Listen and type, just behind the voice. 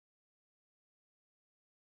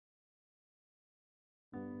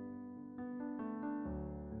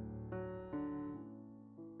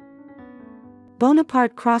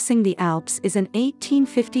Bonaparte Crossing the Alps is an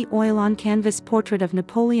 1850 oil-on-canvas portrait of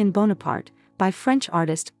Napoleon Bonaparte, by French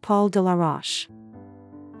artist Paul Delaroche.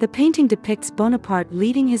 The painting depicts Bonaparte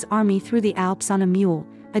leading his army through the Alps on a mule,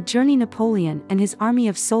 a journey Napoleon and his army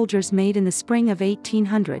of soldiers made in the spring of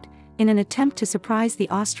 1800, in an attempt to surprise the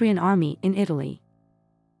Austrian army in Italy.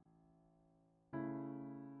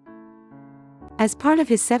 As part of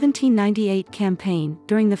his 1798 campaign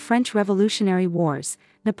during the French Revolutionary Wars,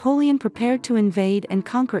 Napoleon prepared to invade and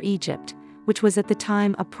conquer Egypt, which was at the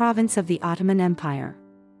time a province of the Ottoman Empire.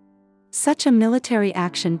 Such a military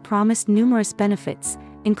action promised numerous benefits,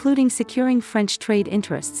 including securing French trade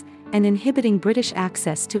interests and inhibiting British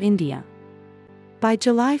access to India. By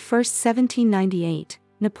July 1, 1798,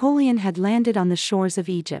 Napoleon had landed on the shores of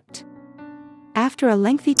Egypt. After a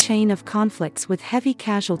lengthy chain of conflicts with heavy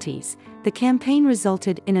casualties, the campaign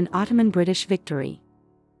resulted in an Ottoman-British victory.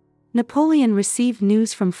 Napoleon received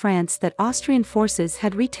news from France that Austrian forces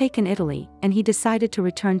had retaken Italy, and he decided to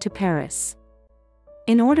return to Paris.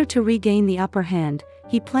 In order to regain the upper hand,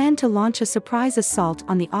 he planned to launch a surprise assault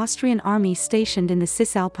on the Austrian army stationed in the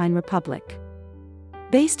Cisalpine Republic.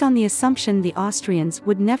 Based on the assumption the Austrians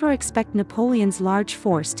would never expect Napoleon's large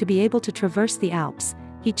force to be able to traverse the Alps,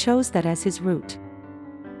 he chose that as his route.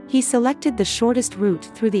 He selected the shortest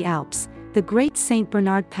route through the Alps, the Great St.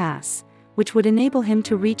 Bernard Pass, which would enable him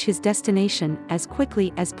to reach his destination as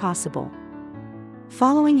quickly as possible.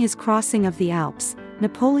 Following his crossing of the Alps,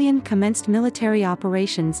 Napoleon commenced military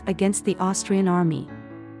operations against the Austrian army.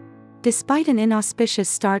 Despite an inauspicious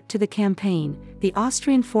start to the campaign, the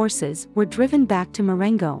Austrian forces were driven back to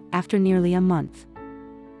Marengo after nearly a month.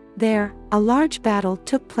 There, a large battle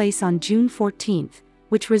took place on June 14,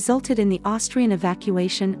 which resulted in the Austrian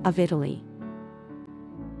evacuation of Italy.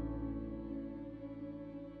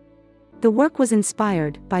 The work was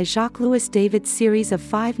inspired by Jacques-Louis David's series of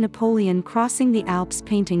 5 Napoleon Crossing the Alps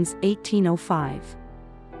paintings 1805.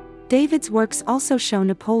 David's works also show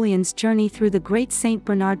Napoleon's journey through the Great St.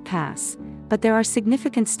 Bernard Pass, but there are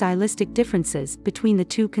significant stylistic differences between the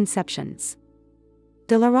two conceptions.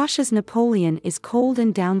 Delaroche's Napoleon is cold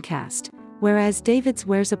and downcast, whereas David's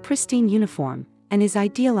wears a pristine uniform and is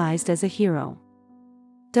idealized as a hero.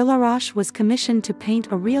 Delaroche was commissioned to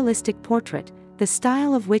paint a realistic portrait, the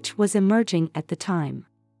style of which was emerging at the time.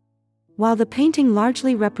 While the painting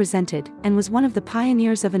largely represented and was one of the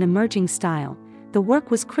pioneers of an emerging style, the work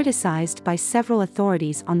was criticized by several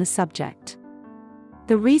authorities on the subject.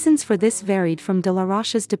 The reasons for this varied from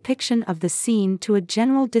Delaroche's depiction of the scene to a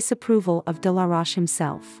general disapproval of Delaroche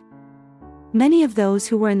himself. Many of those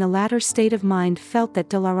who were in the latter state of mind felt that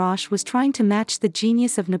Delaroche was trying to match the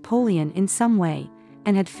genius of Napoleon in some way,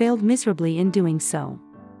 and had failed miserably in doing so.